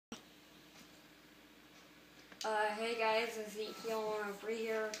Hey guys, Ezekiel over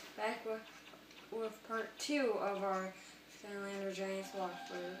here, back with part 2 of our Skylanders Giants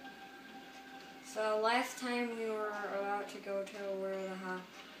walkthrough. So last time we were about to go to where the hat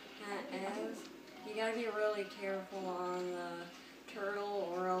is. You gotta be really careful on the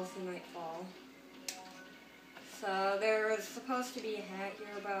turtle or else you might fall. So there was supposed to be a hat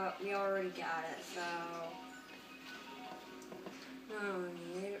here, but we already got it, so no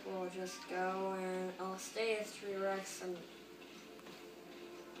need. We'll just go and I'll stay as T-Rex and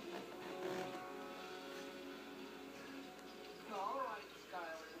alright,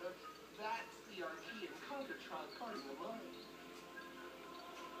 Skylander. That's the Archaean Conkertron party of mine.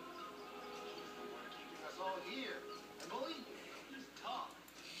 Keeping us all here. And believe me, he's tough.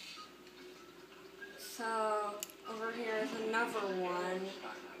 so over here is another one.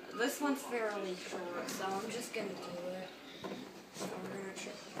 This one's fairly short, so I'm just gonna do it. So we're gonna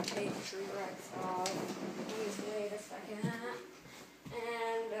take T-Rex off. Please wait a second.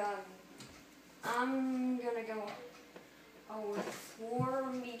 And I'm gonna go with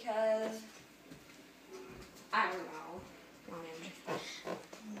Swarm because I don't know.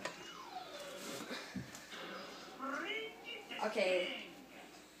 Okay.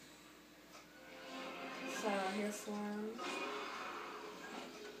 So here's Swarm.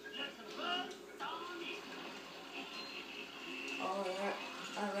 Oh,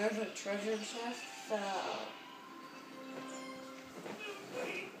 there's a treasure chest, so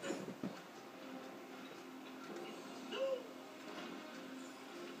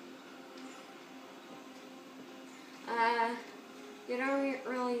you don't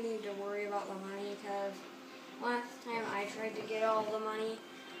really need to worry about the money because last time I tried to get all the money.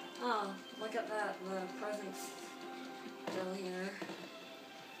 Oh, look at that, the present's still here.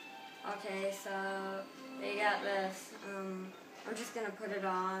 Okay, so they got this. I'm just gonna put it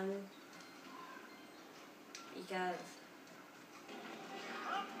on because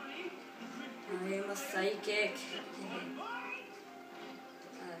I am a psychic.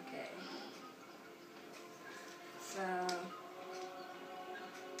 Okay. So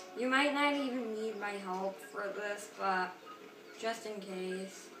you might not even need my help for this, but just in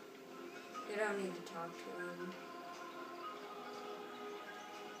case, you don't need to talk to him.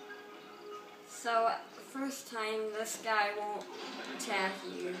 So, first time, this guy won't attack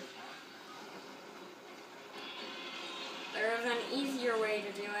you. There's an easier way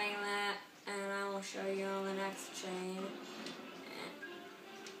to doing that, and I will show you on the next chain.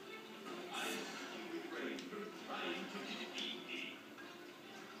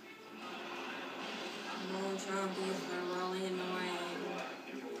 Little zombies are really annoying.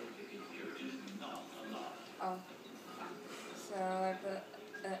 Oh. So, I put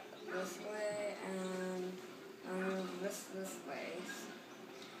it this way, and I move this way.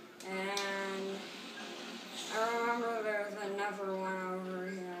 And I remember there's another one over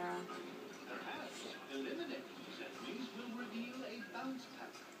here.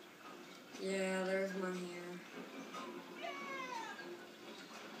 Yeah, there's one here.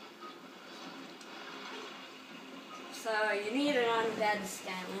 So you need an undead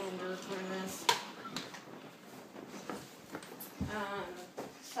Skylander for this.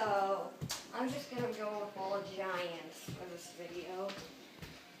 So I'm just gonna go with all giants for this video.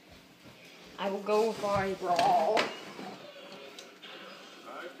 I will go with Eyebrow.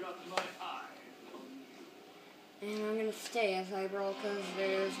 I've got my eye. And I'm gonna stay as Eyebrow because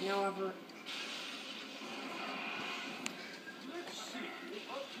there's no other. Let's see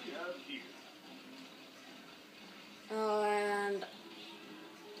what we have here. Oh, and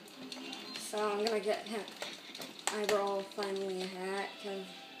so I'm gonna get him. Eyebrow finally a hat because.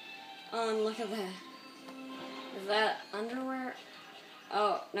 Oh, and look at that. Is that underwear?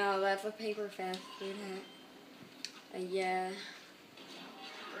 Oh, no, that's a paper fast food hat. Yeah.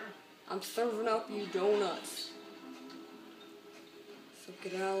 I'm serving up you donuts. So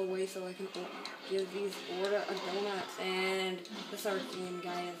get out of the way so I can give these order of donuts. And this Archaean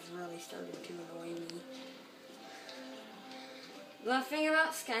guy is really starting to annoy me. The thing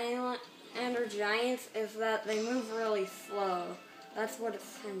about Skylander Giants is that they move really slow. That's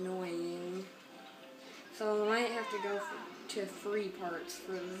what's annoying. So I might have to go to 3 parts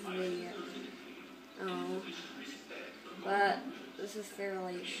for this video. Oh. But this is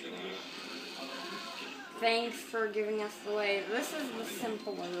fairly short. Thanks for giving us the way. This is the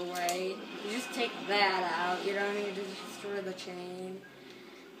simpler way. You just take that out. You don't need to destroy the chain.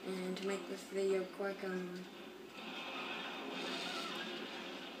 And to make this video quick,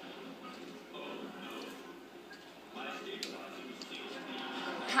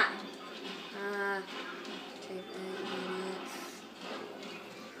 take 8 minutes.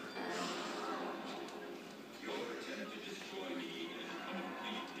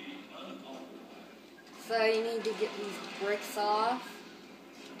 So you need to get these bricks off.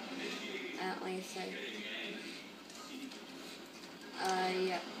 At least yeah, we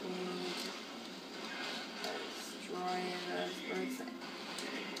need to destroy those bricks.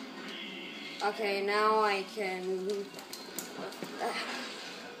 Okay, now I can lift that.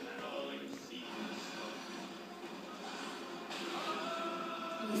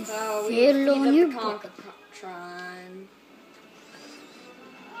 So we defeated the Concatron.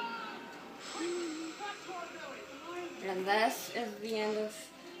 And this is the end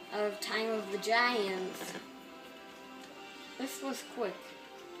of Time of the Giants. This was quick.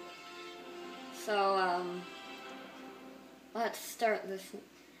 So, let's start this.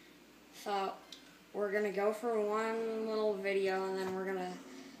 So, we're gonna go for one little video and then we're gonna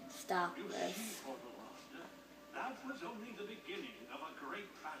stop this. That was only the beginning of a great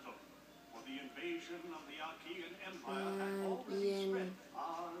battle, for the invasion of the Archean Empire had already spread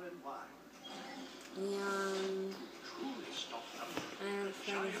far and wide. I haven't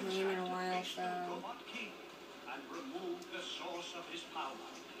said his name in a while, so... And remove the source of his power,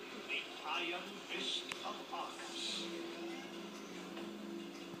 the Iron Fist of Arcus.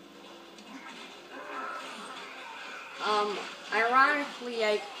 Ironically,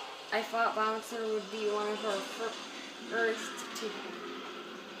 I thought Bouncer would be one of our first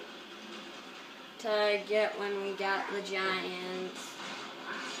to get when we got the Giants.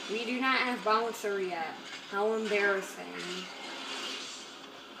 We do not have Bouncer yet. How embarrassing.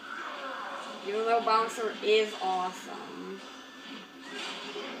 Even though Bouncer is awesome.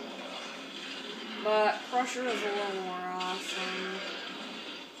 But Crusher is a little more awesome.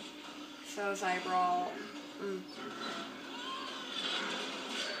 So is Eyebrow.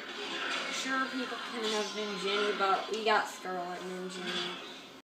 Sure, people can have Ninjini, but we got Scarlet Ninjini.